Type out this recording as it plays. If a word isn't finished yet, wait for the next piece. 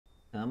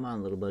Come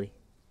on, little buddy.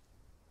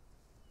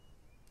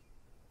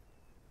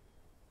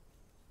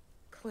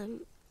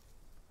 Clem,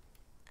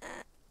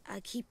 I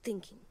keep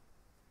thinking.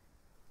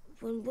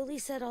 When Willie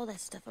said all that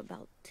stuff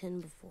about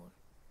Tin before,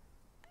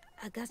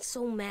 I got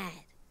so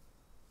mad.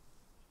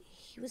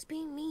 He was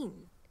being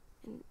mean,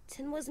 and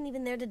Tin wasn't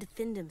even there to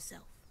defend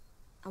himself.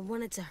 I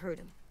wanted to hurt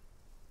him.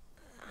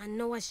 I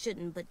know I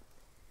shouldn't, but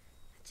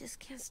I just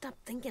can't stop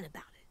thinking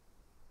about it.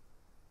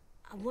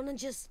 I want to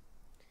just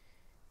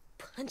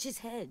punch his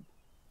head.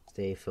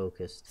 Stay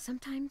focused.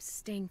 Sometimes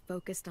staying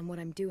focused on what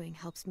I'm doing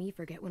helps me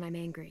forget when I'm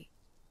angry.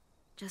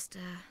 Just,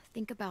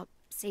 think about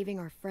saving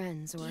our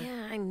friends or...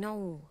 Yeah, I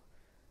know.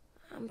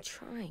 I'm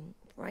trying.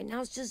 Right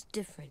now it's just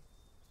different.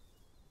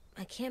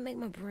 I can't make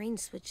my brain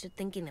switch to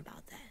thinking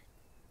about that.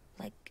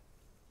 Like,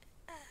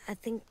 I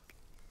think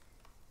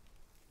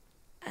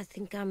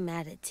I'm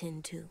mad at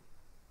Tin, too.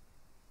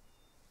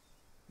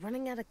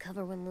 Running out of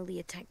cover when Lily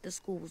attacked the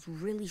school was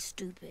really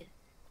stupid.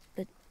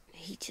 But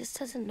he just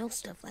doesn't know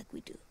stuff like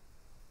we do.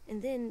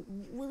 And then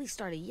Willie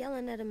started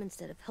yelling at him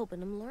instead of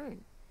helping him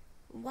learn.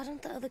 Why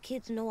don't the other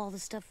kids know all the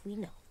stuff we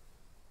know?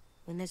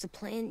 When there's a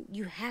plan,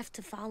 you have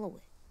to follow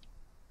it.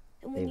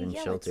 And when you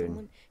yell at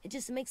someone, it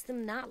just makes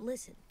them not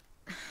listen.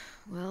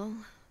 Well,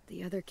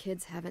 the other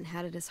kids haven't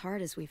had it as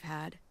hard as we've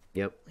had.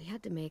 Yep. We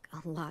had to make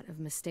a lot of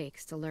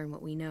mistakes to learn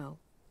what we know.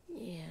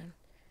 Yeah.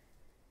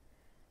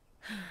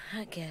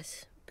 I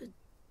guess. But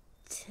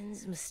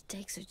Tin's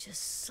mistakes are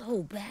just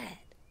so bad.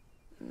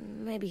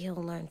 Maybe he'll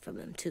learn from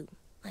them too,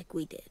 like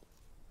we did.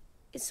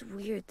 It's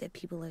weird that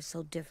people are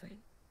so different.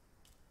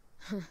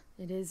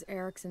 It is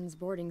Erickson's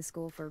boarding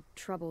school for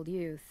troubled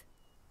youth.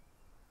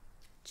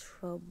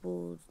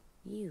 Troubled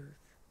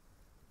youth?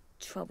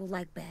 Trouble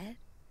like bad?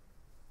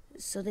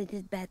 So they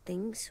did bad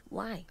things?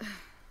 Why?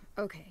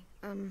 Okay,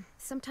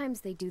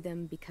 sometimes they do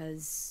them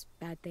because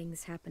bad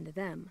things happen to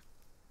them.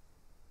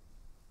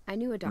 I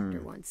knew a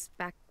doctor once,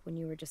 back when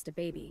you were just a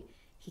baby.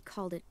 He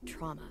called it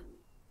trauma.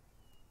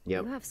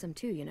 Yep. You have some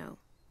too, you know.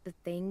 The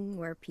thing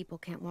where people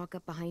can't walk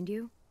up behind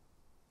you.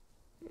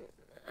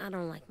 I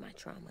don't like my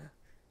trauma.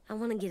 I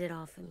want to get it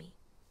off of me.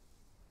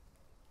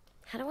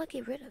 How do I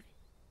get rid of it?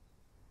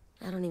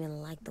 I don't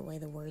even like the way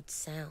the word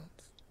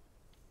sounds.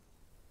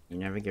 You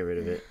never get rid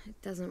of it.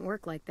 It doesn't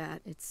work like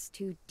that. It's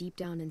too deep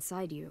down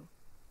inside you.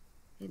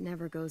 It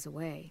never goes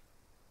away.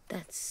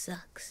 That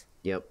sucks.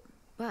 Yep.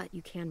 But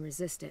you can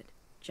resist it,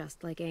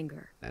 just like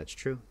anger. That's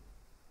true.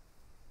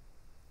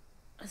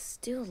 I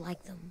still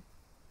like them.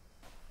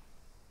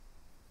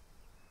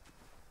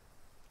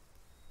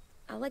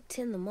 I like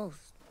Tin the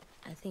most,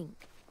 I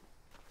think.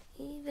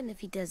 Even if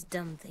he does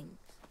dumb things.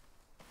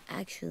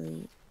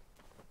 Actually,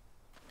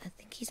 I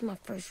think he's my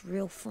first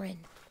real friend.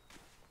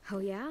 Oh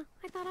yeah?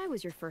 I thought I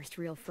was your first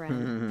real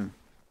friend.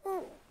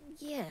 Well,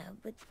 yeah,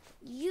 but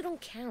you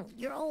don't count.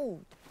 You're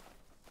old.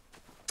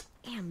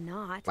 Am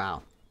not.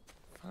 Wow.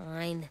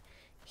 Fine.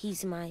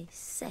 He's my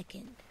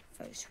second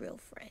first real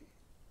friend.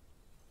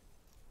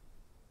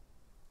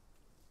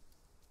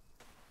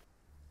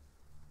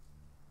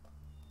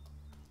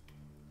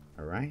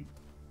 All right.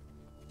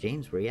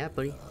 James, where you at,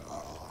 buddy?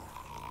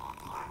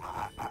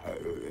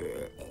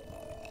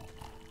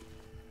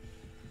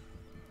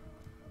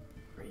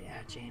 Where you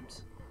at,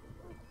 James?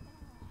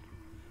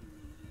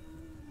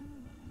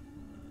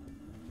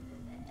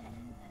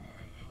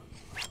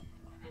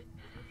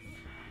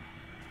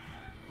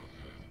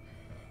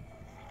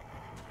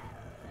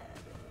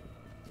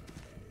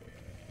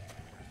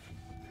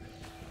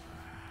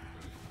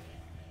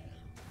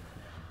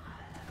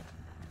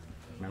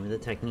 Remember the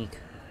technique.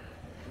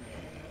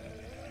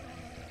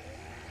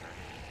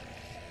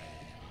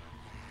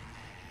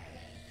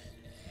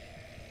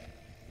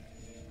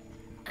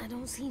 I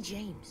don't see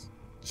James.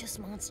 Just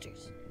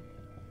monsters.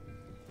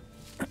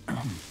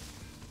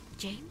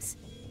 James?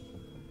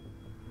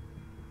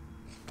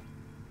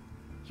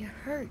 You're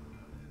hurt.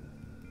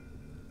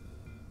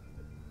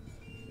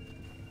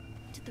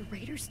 Did the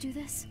Raiders do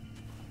this?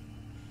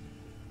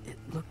 It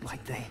looked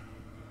like they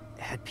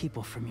had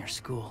people from your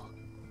school.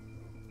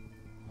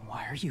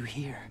 Why are you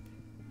here?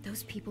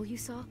 Those people you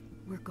saw,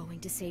 we're going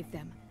to save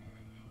them.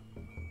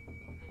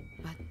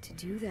 But to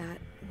do that,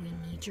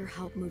 we need your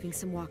help moving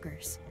some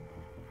walkers.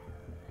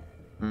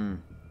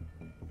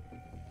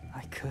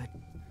 I could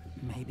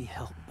maybe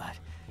help, but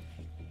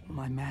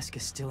my mask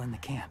is still in the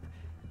camp,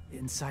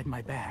 inside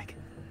my bag.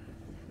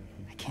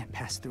 I can't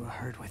pass through a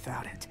herd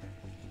without it.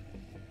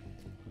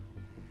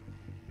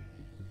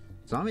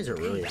 Zombies are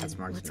really that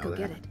smart Let's to know go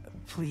that. get it.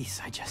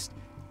 Please, I just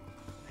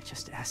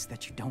ask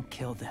that you don't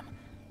kill them.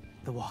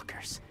 The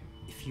walkers.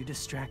 If you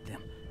distract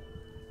them,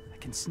 I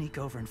can sneak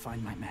over and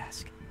find my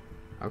mask.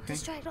 Okay.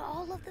 Distract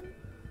all of them?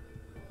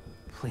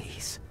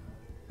 Please.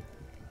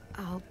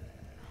 I'll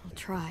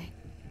try.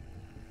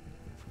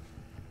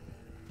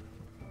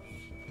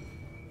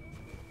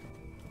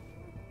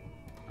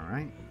 All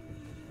right.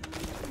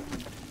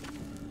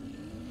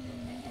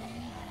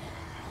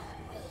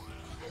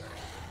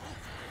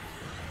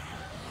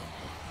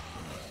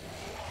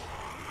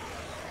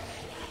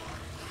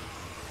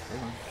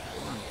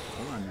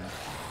 Hold on now.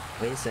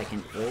 Wait. wait a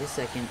second, wait a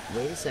second,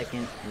 wait a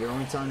second. You're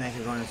only telling me I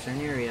can go in a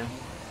certain area.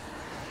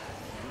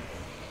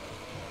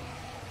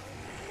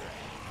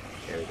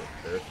 There we go,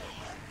 perfect.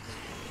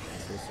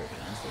 Nice little circle,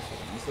 nice little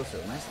circle, nice little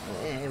circle, nice.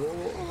 Hey, whoa,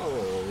 whoa, whoa, whoa,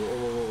 whoa, whoa,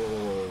 whoa,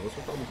 whoa, what's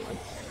with all the blood?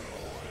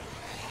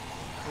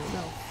 Oh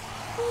no.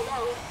 Oh no,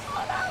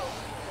 oh no!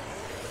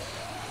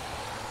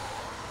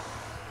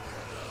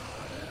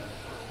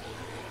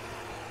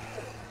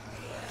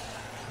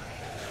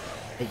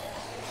 Hey.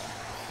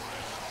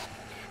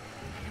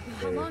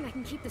 How long I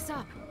can keep this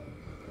up?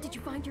 Did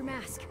you find your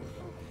mask?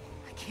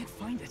 I can't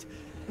find it.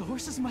 The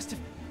horses must have...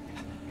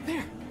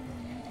 There!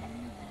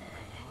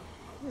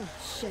 Oh,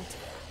 shit.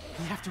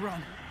 We have to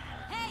run.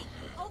 Hey,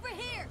 over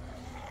here!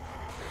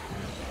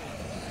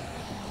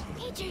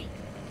 AJ!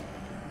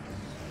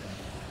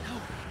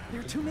 No, there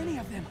are too many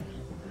of them.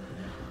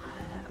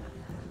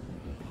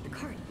 The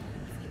cart.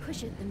 If we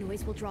push it, the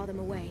noise will draw them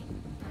away.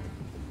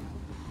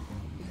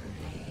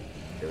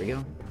 There we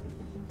go.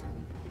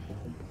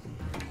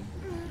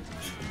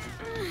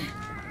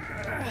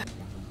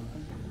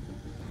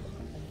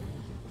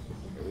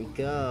 There we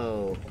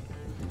go.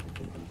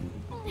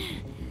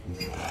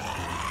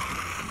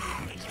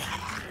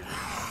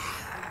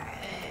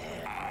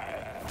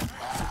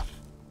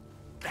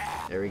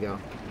 There we go.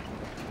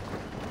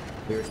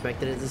 We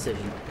respected his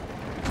decision.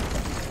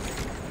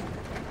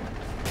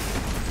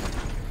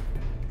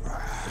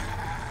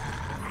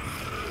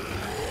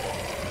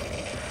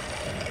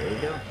 There we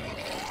go.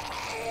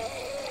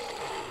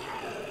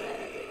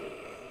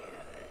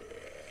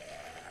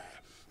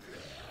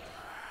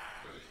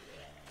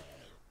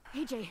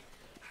 AJ,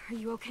 are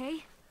you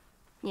okay?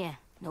 Yeah,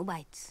 no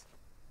bites.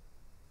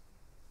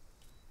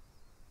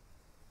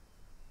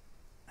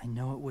 I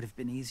know it would have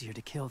been easier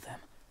to kill them.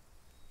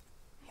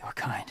 You're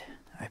kind.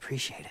 I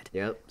appreciate it.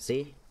 Yep,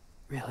 see?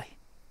 Really.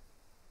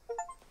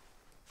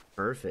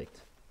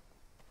 Perfect.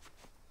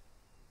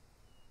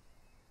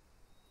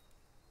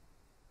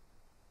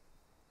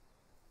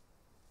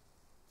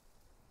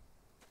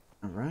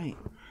 All right.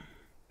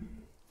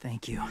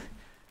 Thank you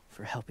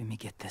for helping me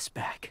get this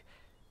back.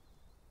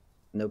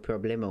 No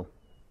problemo.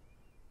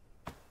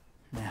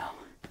 Now,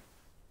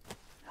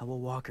 how will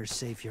walkers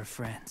save your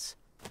friends?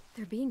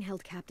 They're being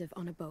held captive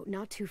on a boat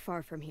not too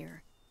far from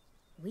here.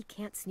 We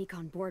can't sneak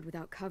on board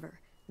without cover,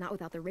 not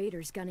without the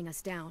raiders gunning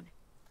us down.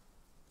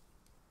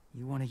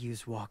 You want to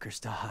use walkers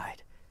to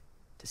hide?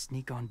 To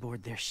sneak on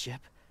board their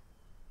ship?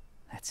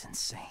 That's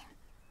insane.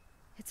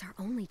 It's our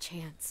only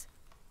chance.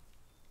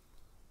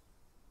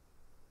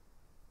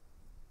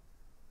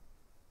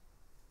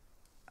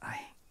 I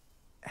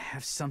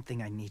have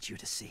something I need you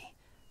to see,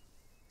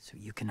 so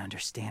you can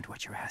understand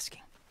what you're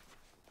asking.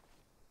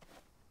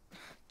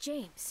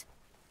 James.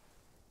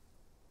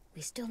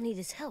 We still need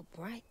his help,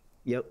 right?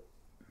 Yep.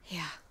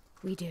 Yeah,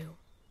 we do.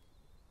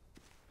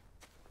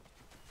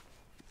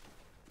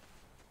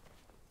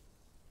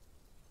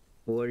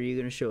 What are you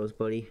gonna show us,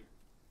 buddy?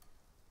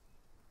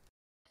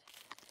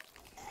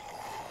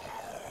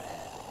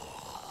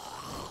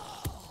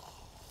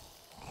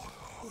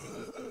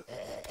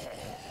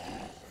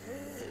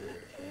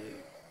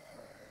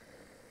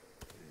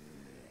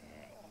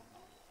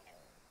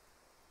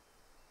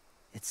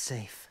 It's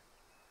safe.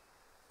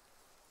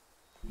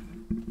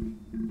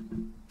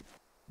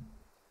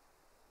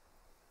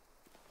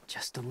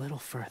 Just a little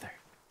further.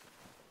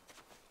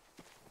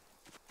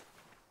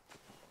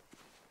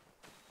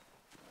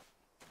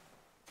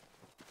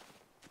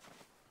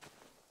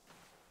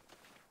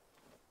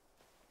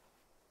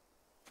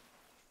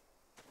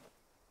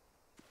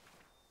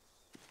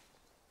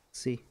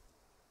 See.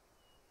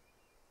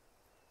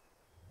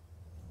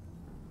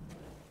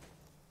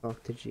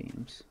 Talk to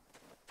James.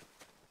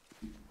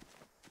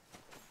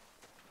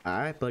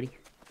 Alright, buddy.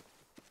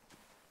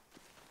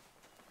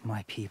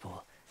 My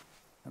people,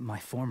 my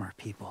former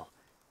people,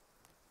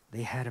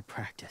 they had a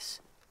practice.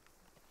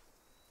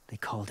 They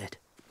called it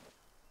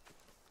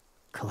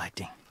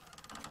collecting.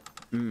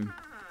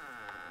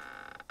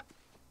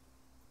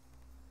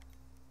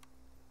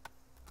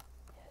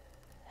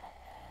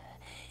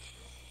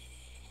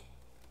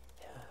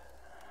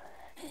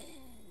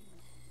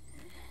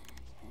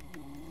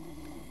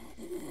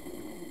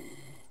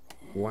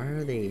 Why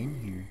are they in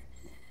here?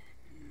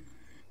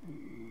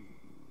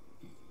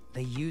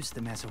 They use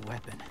them as a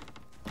weapon.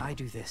 I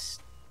do this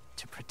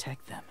to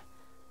protect them.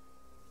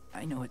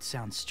 I know it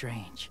sounds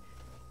strange,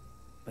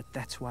 but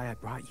that's why I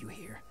brought you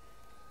here.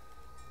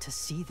 To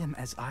see them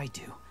as I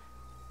do.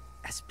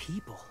 As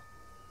people.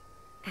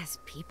 As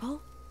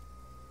people?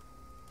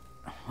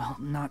 Well,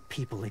 not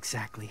people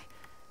exactly,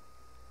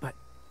 but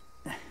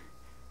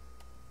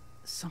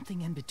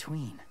something in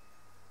between.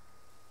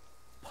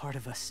 Part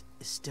of us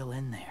is still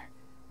in there.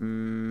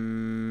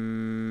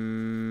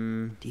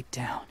 Deep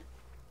down.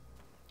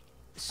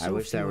 So I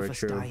wish that few were of us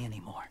true. die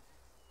anymore.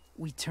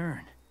 We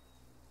turn.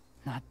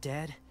 Not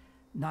dead,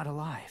 not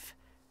alive.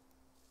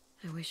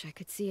 I wish I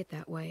could see it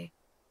that way.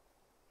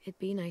 It'd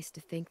be nice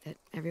to think that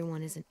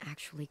everyone isn't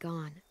actually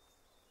gone.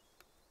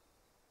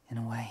 In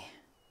a way,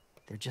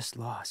 they're just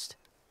lost.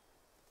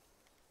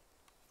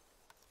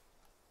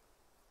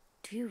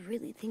 Do Do you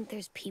really think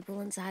there's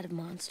people inside of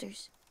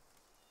monsters?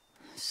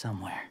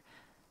 Somewhere.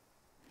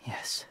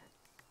 Yes.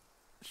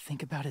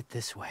 Think about it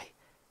this way.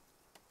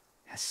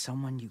 Has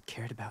someone you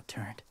cared about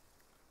turned?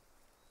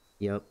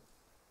 Yep.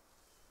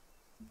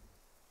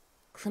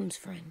 Clem's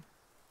friend,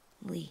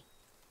 Lee.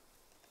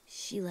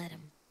 She let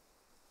him.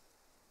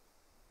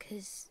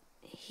 'Cause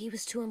he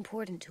was too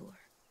important to her.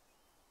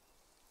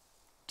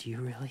 Do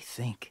you really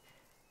think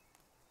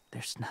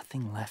there's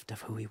nothing left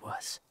of who he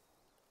was?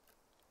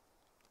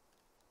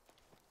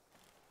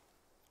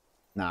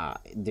 Nah,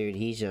 dude,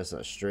 he's just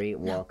a straight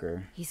walker.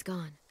 No, he's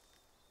gone.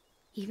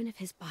 Even if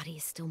his body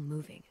is still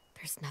moving,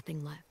 there's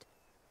nothing left.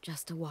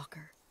 Just a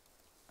walker.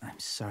 I'm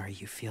sorry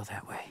you feel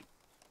that way.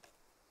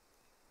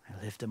 I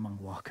lived among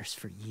walkers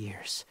for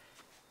years.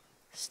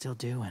 Still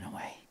do, in a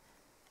way.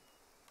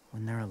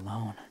 When they're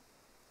alone,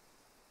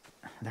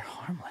 they're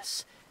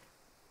harmless.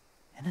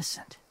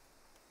 Innocent.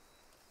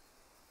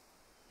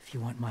 If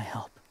you want my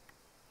help,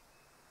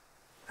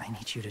 I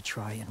need you to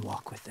try and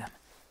walk with them.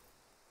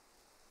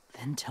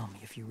 Then tell me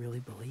if you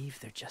really believe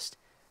they're just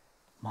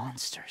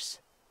monsters.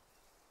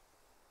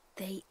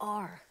 They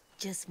are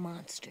just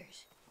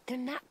monsters. They're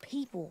not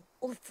people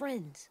or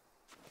friends.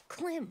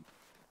 Clem,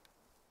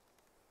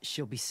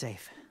 She'll be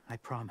safe, I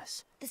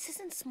promise. this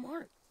isn't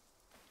smart.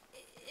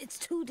 It's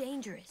too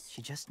dangerous.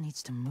 She just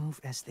needs to move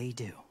as they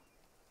do.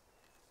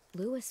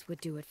 Lewis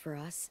would do it for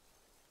us.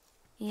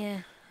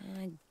 Yeah,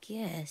 I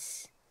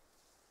guess.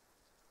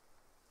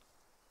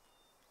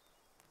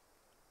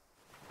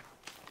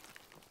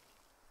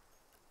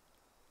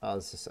 Oh,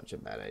 this is such a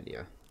bad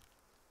idea.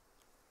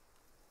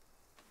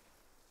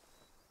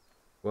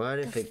 What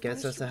if it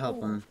gets us to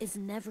help him? Is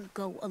never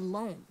go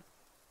alone.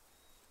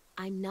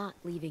 I'm not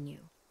leaving you.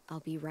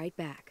 I'll be right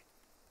back.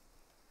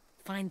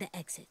 Find the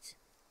exits.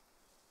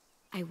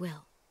 I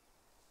will.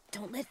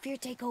 Don't let fear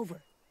take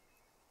over.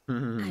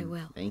 I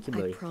will. Thank you,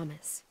 buddy. I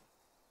promise.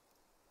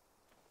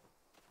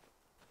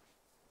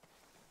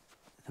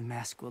 The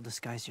mask will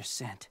disguise your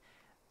scent,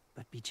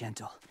 but be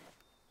gentle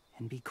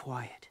and be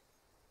quiet.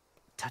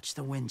 Touch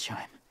the wind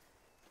chime.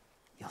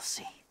 You'll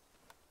see.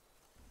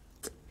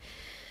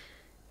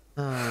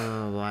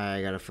 Oh, why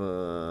I gotta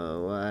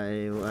why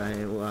do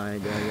I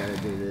gotta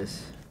do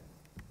this?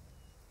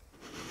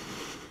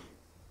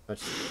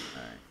 Touch,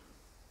 alright.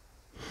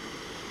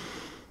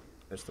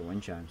 Touch the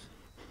wind chimes.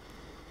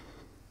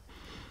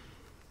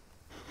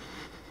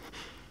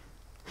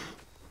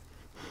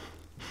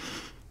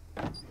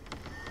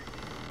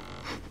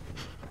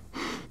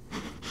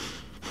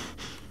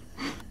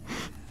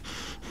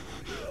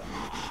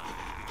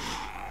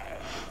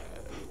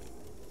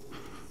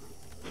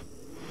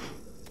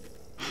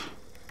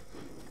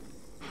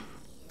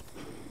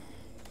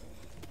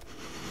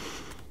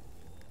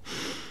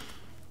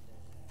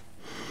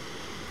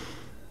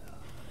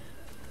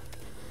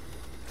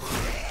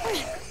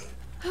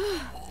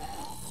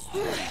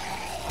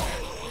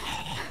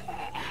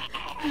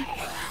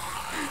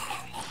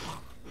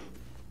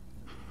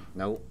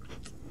 Nope.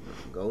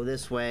 Go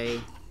this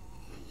way.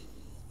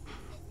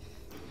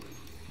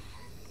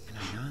 Can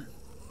I not?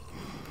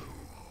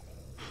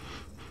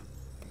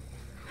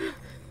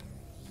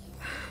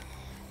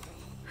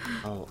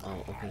 Oh,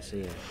 okay, so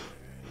yeah.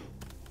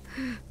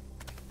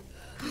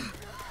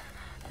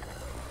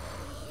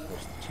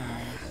 Push the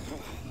chimes.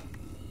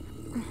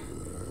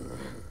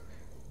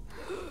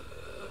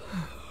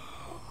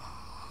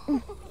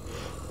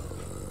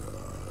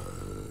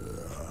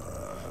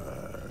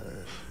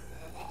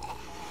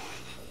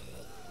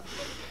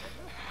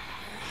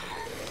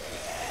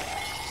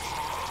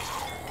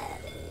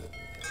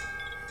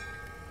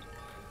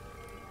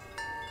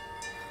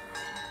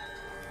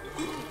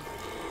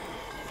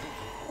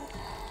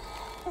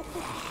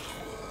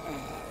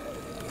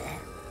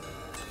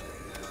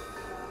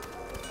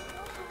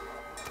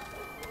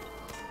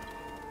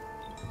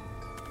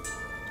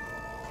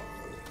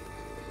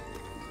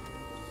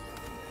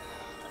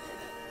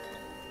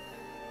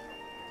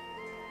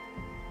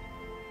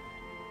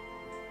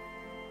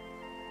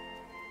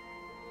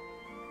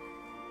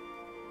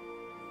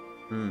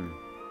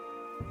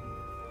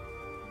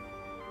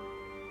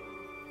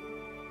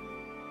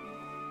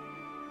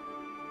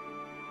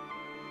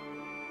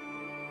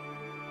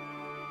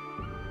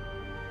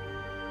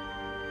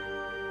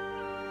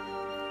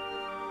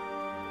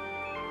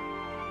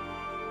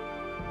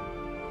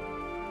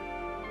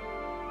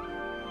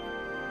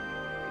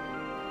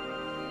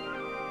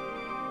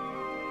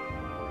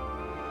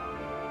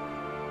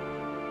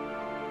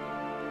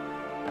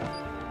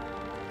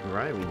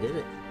 Alright, we did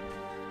it.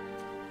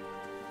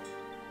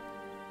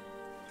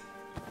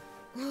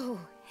 Whoa,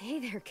 hey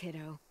there,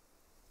 kiddo.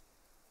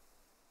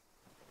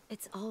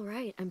 It's all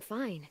right, I'm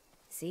fine.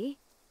 See?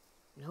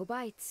 No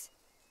bites.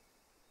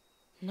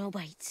 No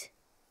bites.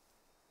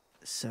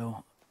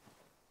 So,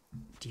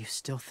 do you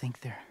still think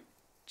they're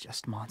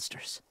just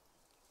monsters?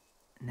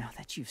 Now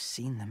that you've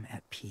seen them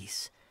at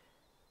peace,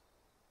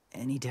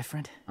 any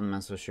different? I'm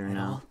not so sure at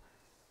now.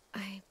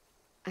 all?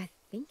 I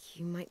think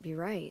you might be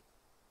right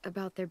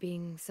about there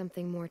being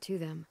something more to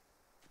them.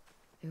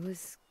 It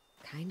was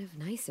kind of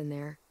nice in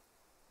there.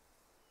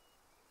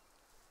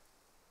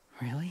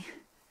 Really?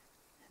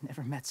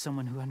 Never met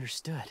someone who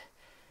understood.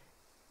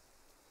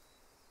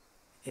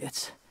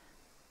 It's...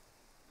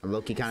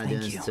 Loki kind of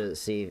Thank doing you. this to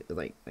see,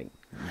 like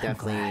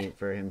definitely glad.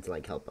 for him to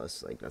like help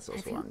us. Like that's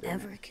also Have why I'm you doing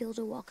ever it. killed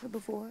a walker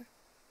before?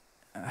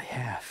 I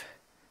have.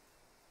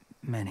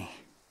 Many.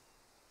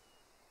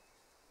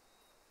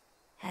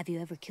 Have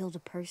you ever killed a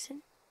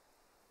person?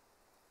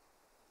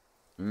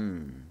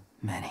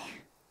 Many.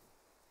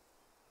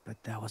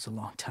 But that was a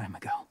long time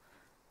ago.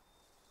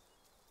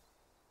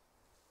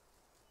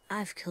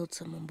 I've killed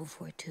someone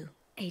before too,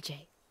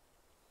 AJ,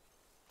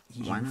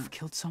 Why You've not?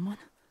 killed someone?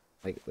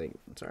 Like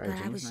it's alright. but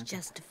I James, was man.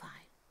 justified.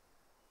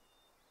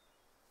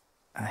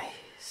 I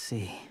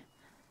see.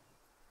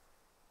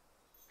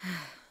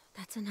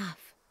 that's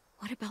enough.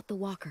 What about the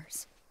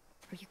walkers?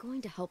 Are you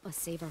going to help us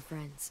save our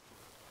friends?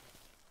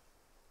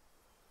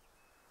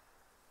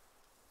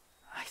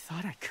 I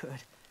thought I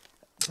could,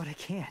 but I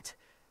can't.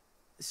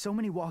 So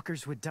many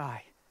walkers would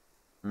die.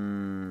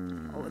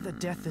 Oh, the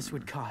death this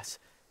would cause.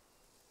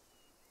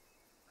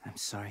 I'm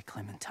sorry,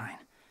 Clementine,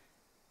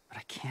 but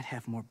I can't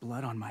have more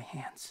blood on my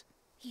hands.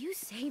 You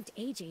saved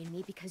AJ and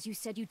me because you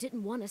said you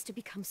didn't want us to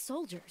become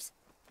soldiers.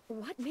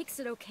 What makes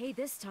it okay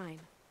this time?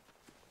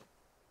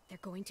 They're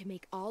going to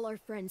make all our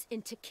friends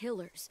into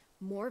killers.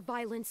 More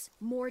violence,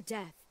 more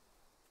death.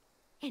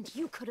 And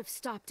you could have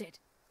stopped it.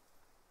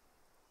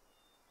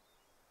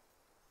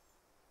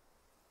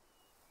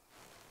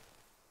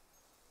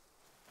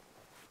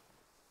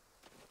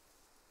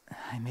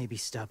 I may be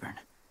stubborn,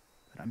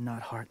 but I'm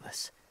not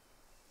heartless.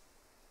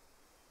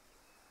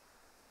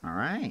 All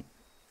right.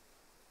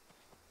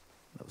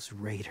 Those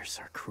raiders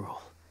are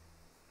cruel.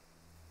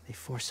 They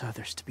force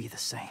others to be the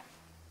same.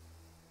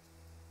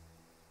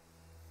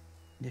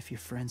 And if your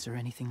friends are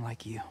anything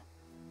like you,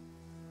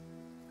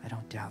 I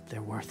don't doubt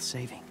they're worth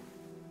saving.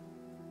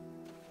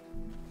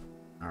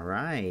 All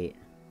right.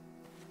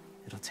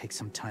 It'll take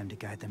some time to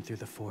guide them through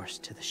the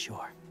forest to the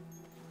shore.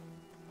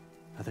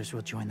 Others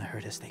will join the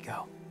herd as they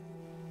go.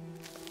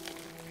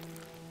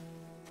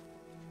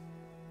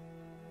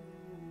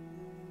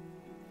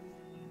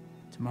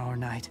 Tomorrow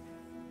night,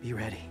 be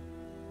ready.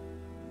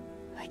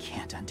 I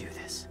can't undo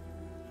this.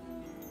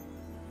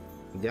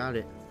 You got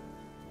it.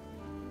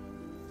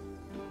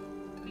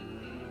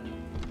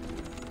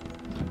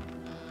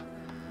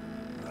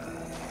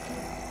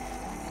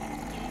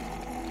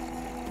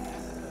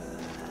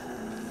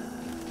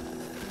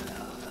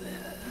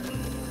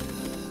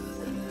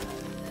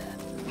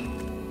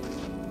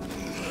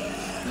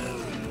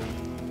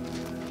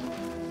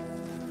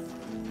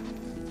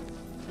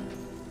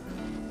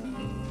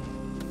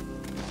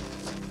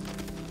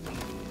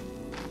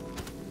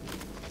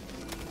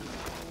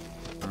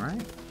 All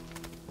right.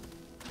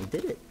 We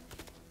did it.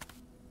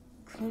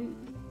 Clem,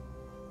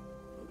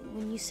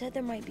 when you said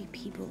there might be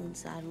people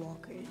inside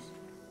walkers,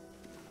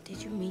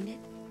 did you mean it?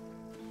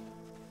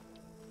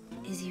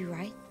 Is he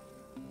right?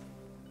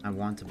 I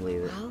want to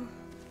believe it. Well,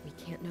 we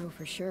can't know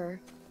for sure.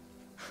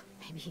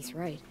 Maybe he's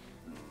right.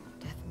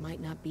 Death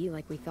might not be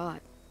like we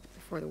thought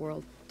before the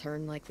world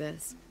turned like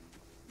this.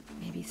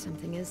 Maybe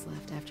something is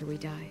left after we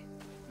die.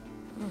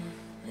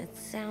 It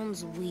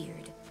sounds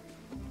weird,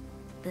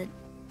 but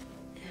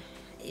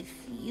if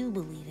you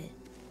believe it,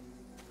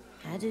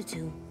 I do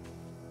too.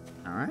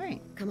 All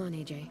right. Come on,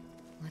 AJ.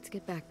 Let's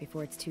get back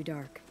before it's too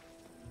dark.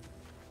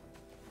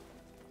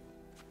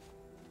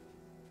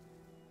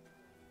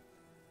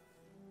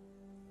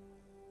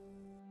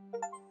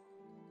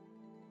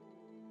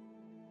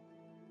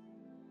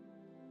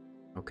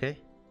 Okay.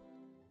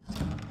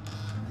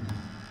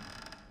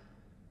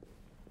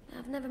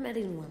 I've never met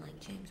anyone like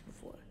James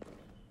before.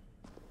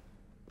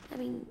 I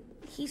mean,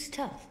 he's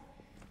tough.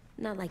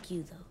 Not like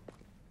you, though.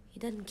 He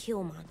doesn't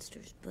kill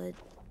monsters, but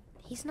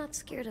he's not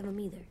scared of them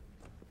either.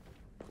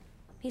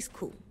 He's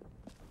cool.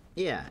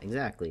 Yeah,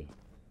 exactly.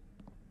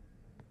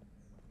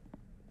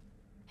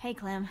 Hey,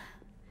 Clem.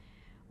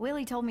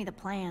 Willie told me the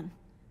plan.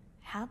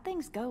 How'd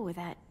things go with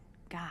that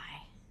guy?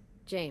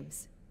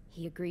 James,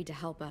 he agreed to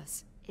help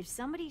us. If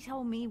somebody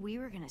told me we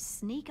were gonna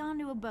sneak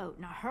onto a boat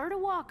in a herd of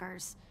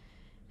walkers,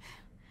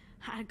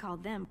 I'd call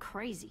them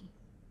crazy.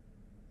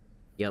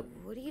 Yep.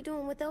 What are you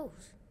doing with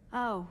those?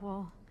 Oh,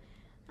 well,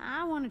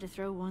 I wanted to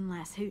throw one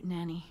last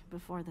hootenanny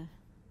before the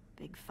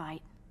big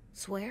fight.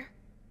 Swear?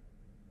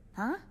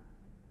 Huh?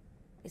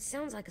 It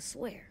sounds like a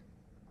swear.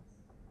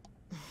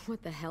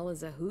 What the hell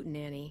is a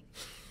hootenanny?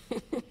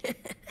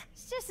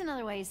 It's just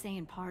another way of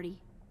saying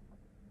party.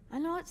 I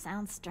know it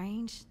sounds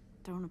strange,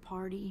 throwing a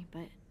party,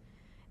 but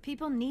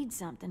people need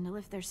something to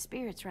lift their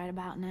spirits right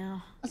about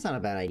now. That's not a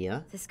bad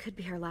idea. This could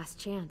be our last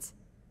chance.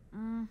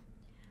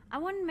 I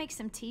wanted to make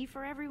some tea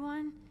for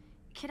everyone.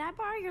 Could I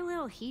borrow your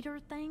little heater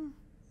thing?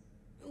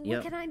 Yep.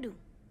 What can I do?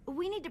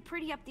 We need to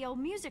pretty up the old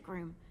music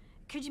room.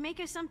 Could you make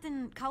us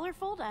something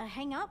colorful to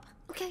hang up?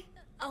 Okay,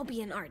 I'll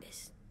be an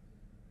artist.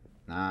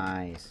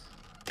 Nice.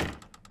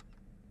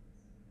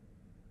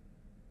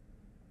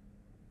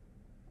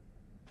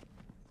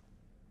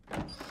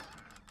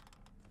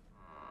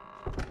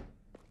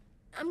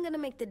 I'm gonna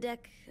make the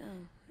decor...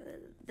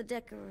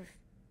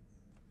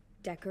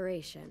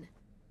 Decoration.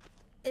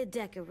 a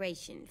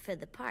decoration for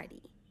the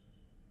party.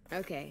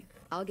 Okay,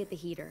 I'll get the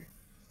heater.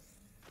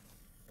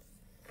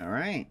 All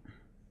right.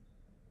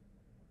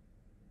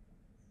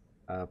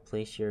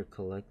 Place your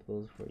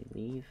collectibles before you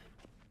leave.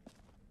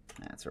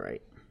 That's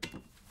right.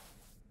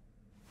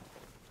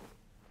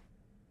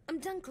 I'm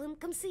done, Clem.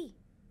 Come see.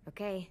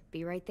 Okay,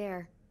 be right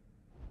there.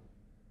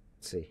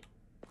 Let's see.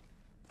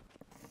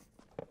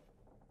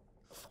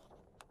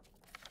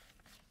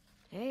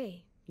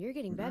 Hey, you're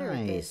getting better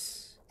at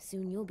this. Nice.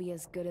 Soon you'll be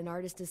as good an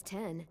artist as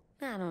 10.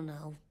 I don't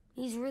know.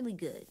 He's really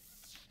good.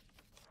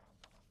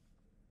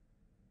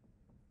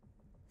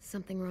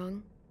 Something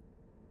wrong?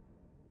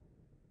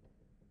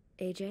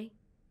 AJ?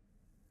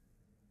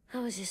 I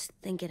was just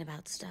thinking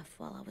about stuff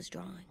while I was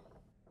drawing.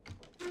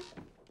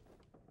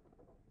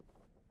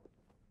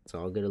 It's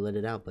all good to let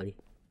it out, buddy.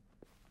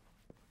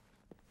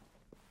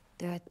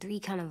 There are 3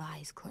 kind of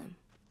eyes, Clem.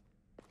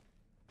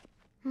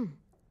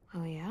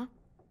 Oh yeah?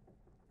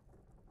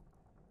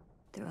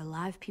 There are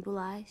alive people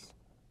eyes.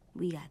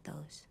 We got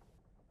those.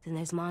 Then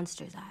there's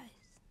monsters'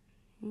 eyes.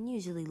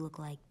 Usually look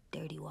like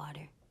dirty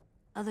water.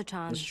 Other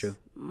times, That's true.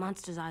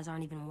 monsters' eyes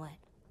aren't even wet.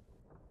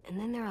 And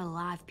then there are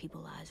alive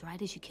people eyes,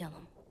 right as you kill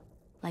them.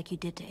 Like you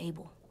did to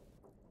Abel.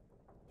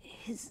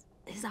 His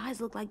eyes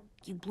look like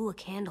you blew a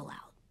candle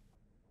out.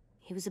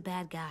 He was a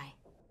bad guy.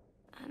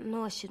 I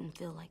know I shouldn't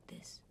feel like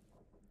this.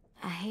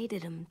 I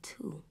hated him,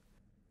 too.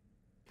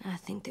 I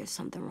think there's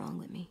something wrong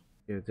with me.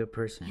 You're a good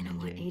person, You know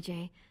what, AJ.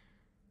 AJ?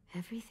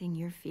 Everything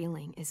you're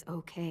feeling is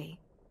okay.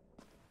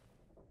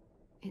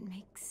 It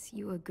makes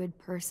you a good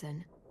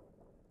person.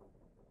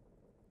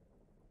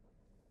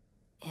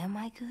 Am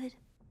I good?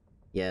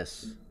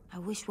 Yes. I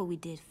wish what we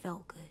did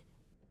felt good.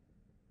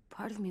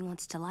 Part of me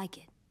wants to like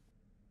it.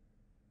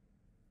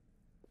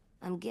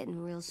 I'm getting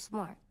real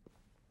smart.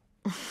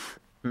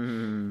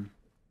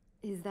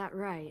 Is that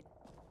right?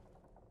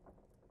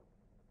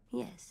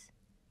 Yes,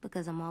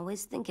 because I'm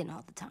always thinking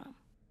all the time.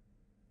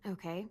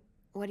 Okay.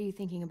 What are you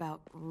thinking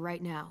about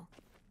right now?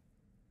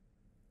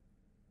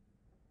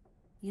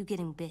 You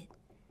getting bit,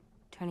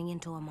 turning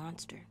into a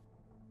monster.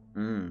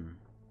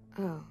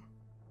 Oh.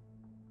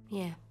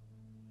 Yeah.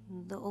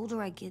 The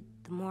older I get,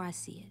 the more I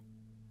see it.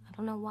 I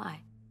don't know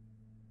why.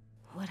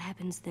 What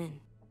happens then?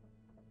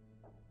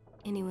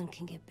 Anyone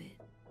can get bit.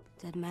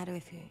 Doesn't matter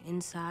if you're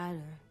inside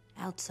or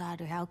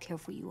outside or how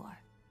careful you are.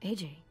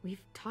 AJ,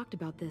 we've talked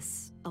about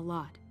this a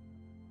lot.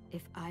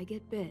 If I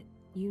get bit,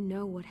 you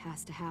know what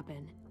has to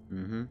happen.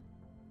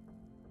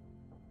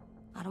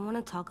 I don't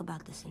want to talk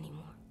about this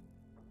anymore.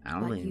 I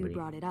don't But know you anybody.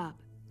 brought it up,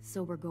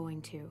 so we're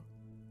going to.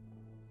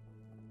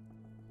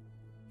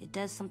 It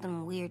does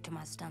something weird to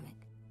my stomach.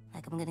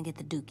 Like I'm gonna get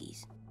the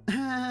dookies.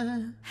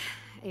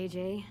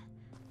 AJ,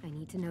 I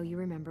need to know you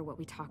remember what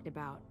we talked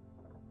about.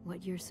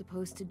 What you're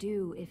supposed to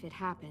do if it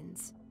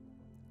happens.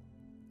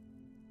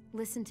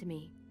 Listen to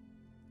me.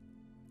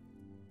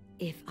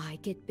 If I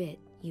get bit,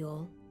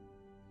 you'll...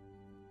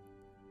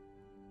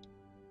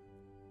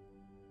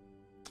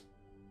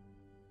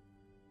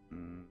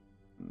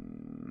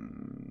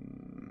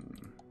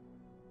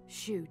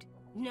 Shoot.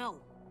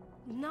 No.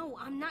 No,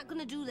 I'm not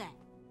gonna do that.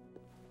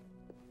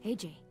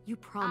 AJ, you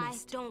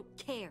promised. I don't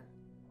care.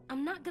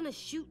 I'm not gonna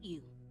shoot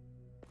you.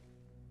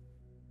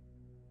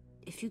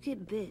 If you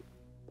get bit,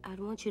 I'd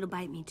want you to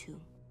bite me too.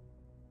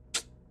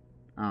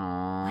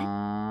 Aww.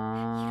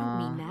 You don't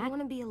mean I that.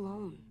 want to be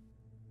alone.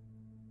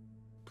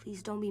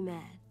 Please don't be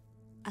mad.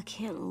 I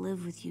can't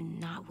live with you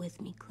not with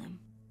me, Clem.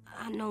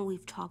 I know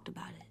we've talked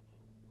about it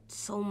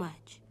so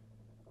much,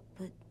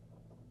 but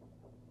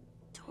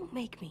don't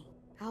make me.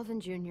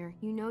 Alvin Jr.,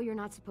 you know you're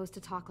not supposed to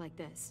talk like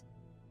this.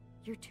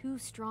 You're too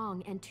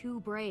strong and too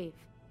brave.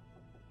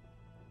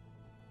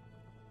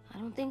 I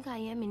don't think I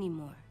am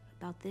anymore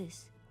about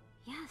this.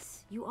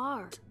 Yes, you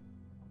are.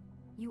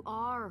 You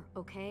are,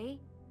 okay?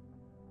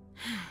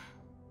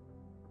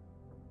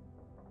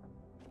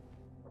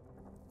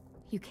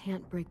 You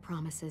can't break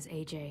promises,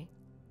 AJ.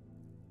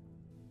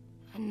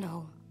 I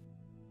know.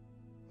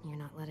 You're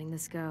not letting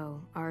this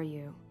go, are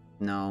you?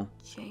 No.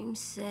 James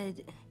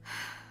said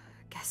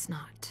Guess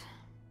not.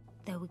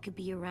 that we could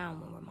be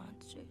around when we're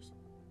monsters.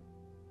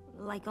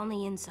 Like on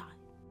the inside.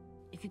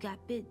 If you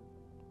got bit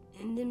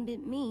and then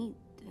bit me,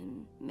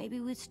 then maybe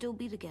we'd still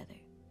be together.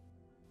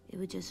 It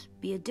would just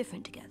be a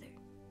different together.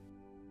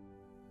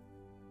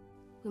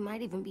 We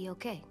might even be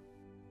okay.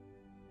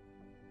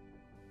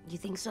 You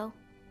think so?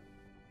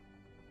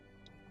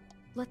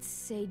 Let's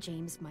say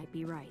James might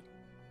be right.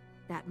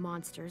 That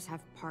monsters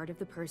have part of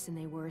the person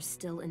they were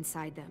still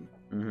inside them.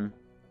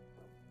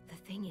 The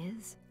thing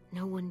is,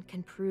 no one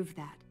can prove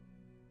that.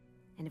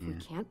 And if we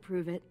can't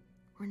prove it,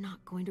 we're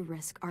not going to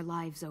risk our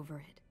lives over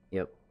it.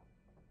 Yep.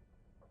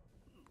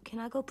 Can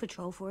I go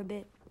patrol for a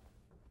bit?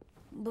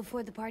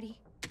 Before the party?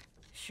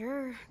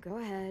 Sure, go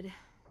ahead.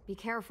 Be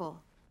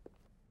careful.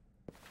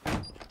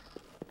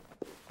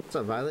 What's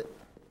up, Violet?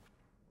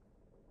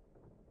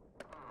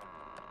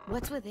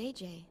 What's with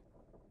AJ?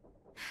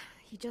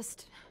 He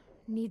just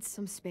needs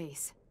some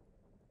space.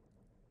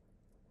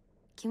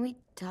 Can we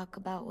talk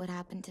about what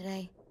happened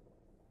today?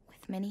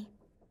 With Minnie?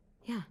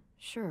 Yeah,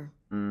 sure.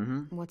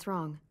 Mm-hmm. What's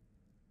wrong?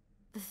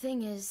 The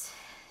thing is,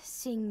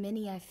 seeing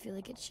Minnie, I feel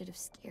like it should have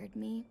scared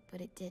me,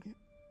 but it didn't.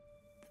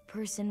 The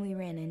person we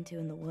ran into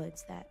in the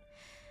woods, that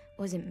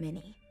wasn't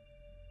Minnie.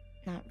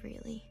 Not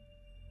really.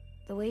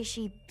 The way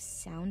she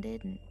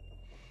sounded and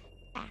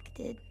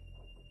acted,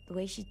 the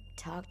way she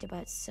talked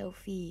about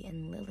Sophie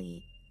and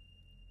Lily.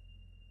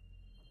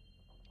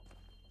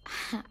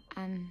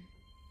 I'm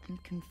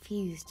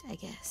confused, I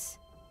guess.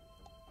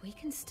 We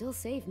can still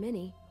save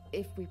Minnie.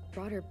 If we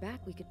brought her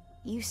back, we could...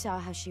 You saw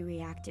how she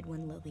reacted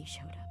when Lily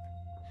showed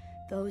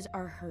up. Those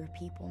are her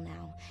people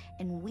now,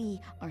 and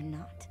we are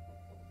not.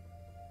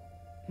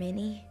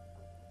 Minnie,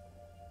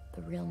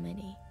 the real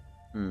Minnie,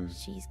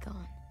 she's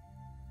gone.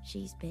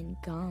 She's been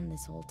gone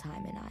this whole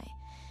time, and I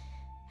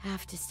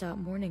have to stop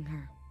mourning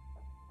her.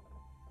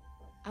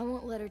 I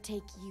won't let her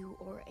take you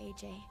or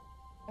AJ,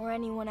 or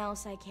anyone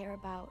else I care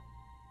about.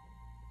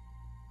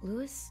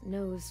 Louis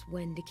knows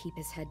when to keep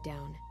his head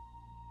down.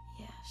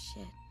 Yeah,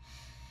 shit.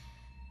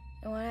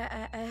 No,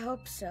 I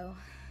hope so.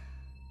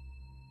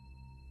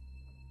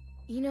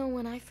 You know,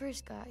 when I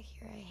first got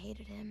here, I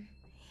hated him.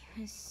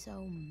 He was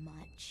so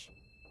much.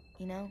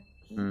 You know?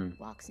 He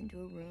walks into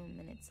a room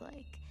and it's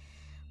like,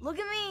 look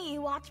at me,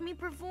 watch me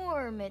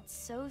perform. It's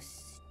so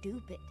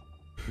stupid.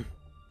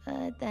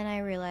 But then I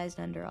realized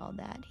under all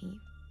that, he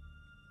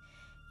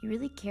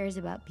really cares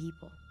about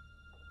people.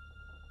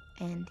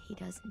 And he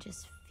doesn't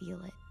just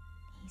feel it,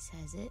 he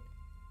says it.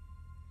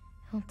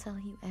 He'll tell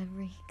you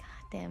every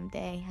goddamn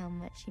day how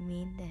much you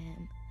mean to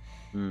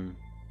him.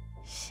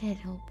 Shit,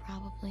 he'll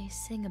probably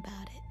sing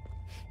about it.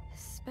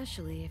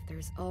 Especially if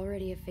there's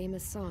already a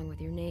famous song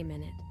with your name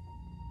in it.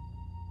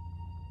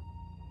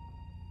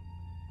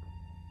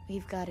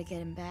 We've got to get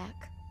him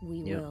back.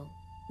 We will.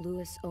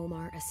 Louis,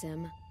 Omar,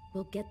 Asim.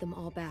 We'll get them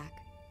all back.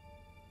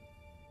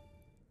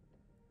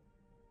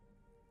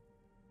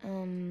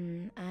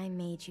 I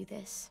made you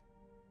this.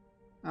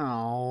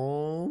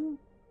 Oh.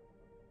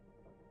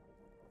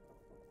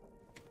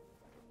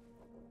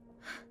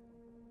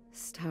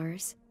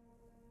 Stars.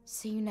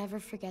 So you never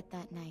forget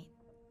that night.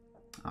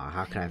 Oh,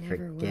 how could I never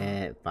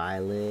forget,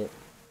 Violet?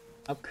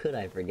 How could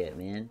I forget,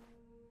 man?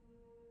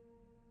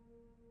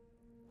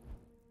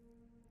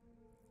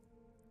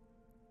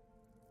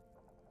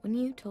 When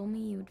you told me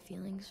you had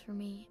feelings for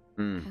me,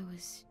 I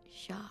was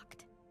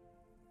shocked.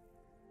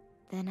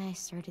 Then I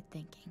started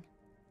thinking.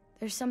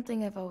 There's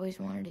something I've always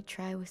wanted to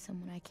try with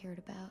someone I cared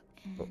about,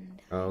 and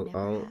I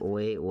never have.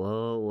 Wait,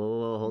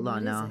 whoa, hold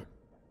on now. What is it?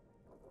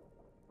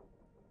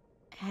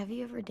 Have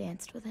you ever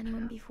danced with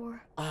anyone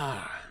before?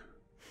 Ah.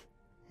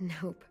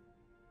 Nope.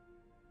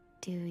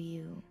 Do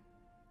you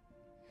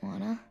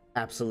wanna?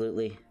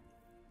 Absolutely.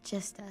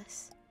 Just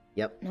us.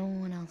 Yep. No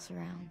one else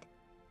around.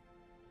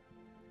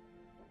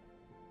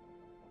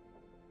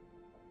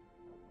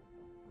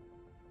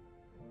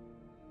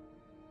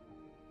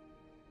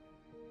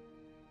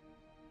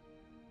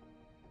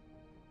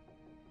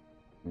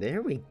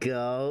 There we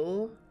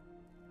go.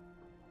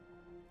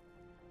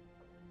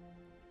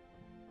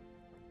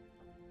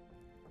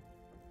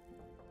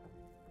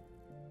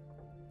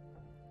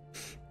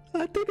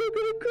 I think I'm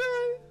gonna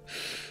cry.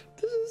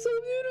 This is so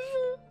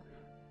beautiful.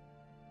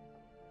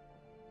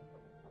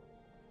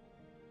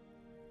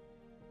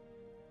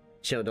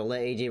 Chill, don't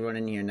let AJ run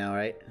in here now,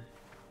 right?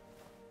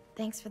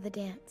 Thanks for the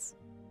dance.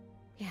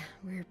 Yeah,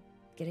 we're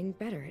getting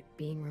better at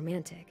being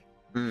romantic.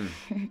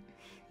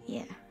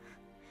 Yeah.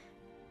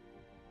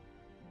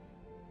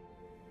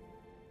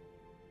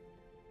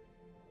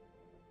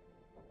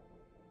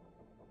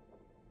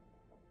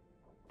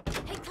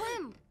 Hey,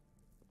 Clem!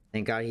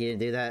 Thank God he didn't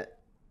do that.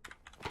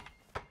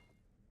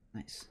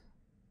 Nice.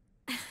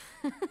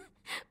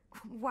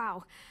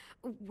 Wow.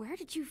 Where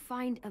did you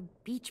find a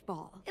beach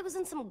ball? It was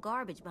in some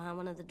garbage behind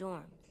one of the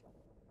dorms.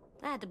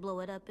 I had to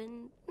blow it up,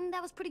 and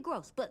that was pretty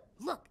gross. But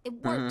look, it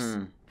works.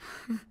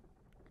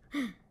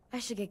 I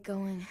should get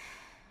going.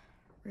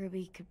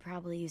 Ruby could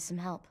probably use some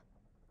help.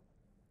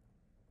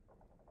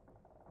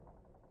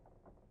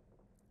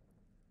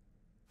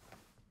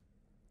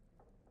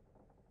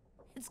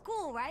 It's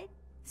cool, right?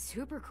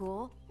 Super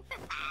cool.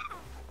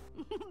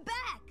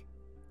 Back!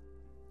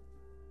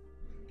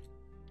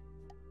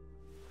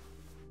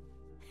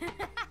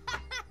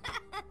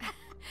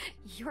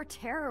 You're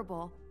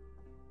terrible.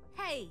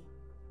 Hey!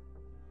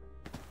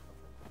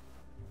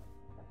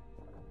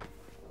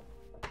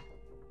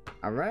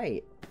 All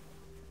right.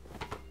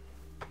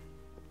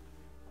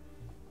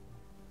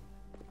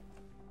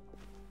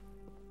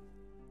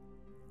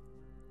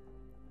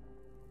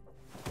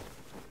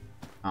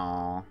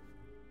 Aw.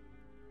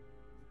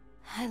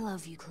 I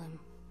love you, Clem.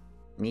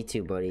 Me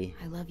too, buddy.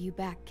 I love you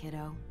back,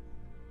 kiddo.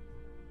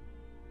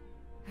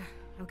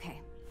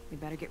 Okay, we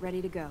better get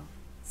ready to go.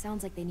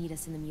 Sounds like they need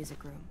us in the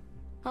music room.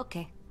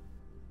 Okay.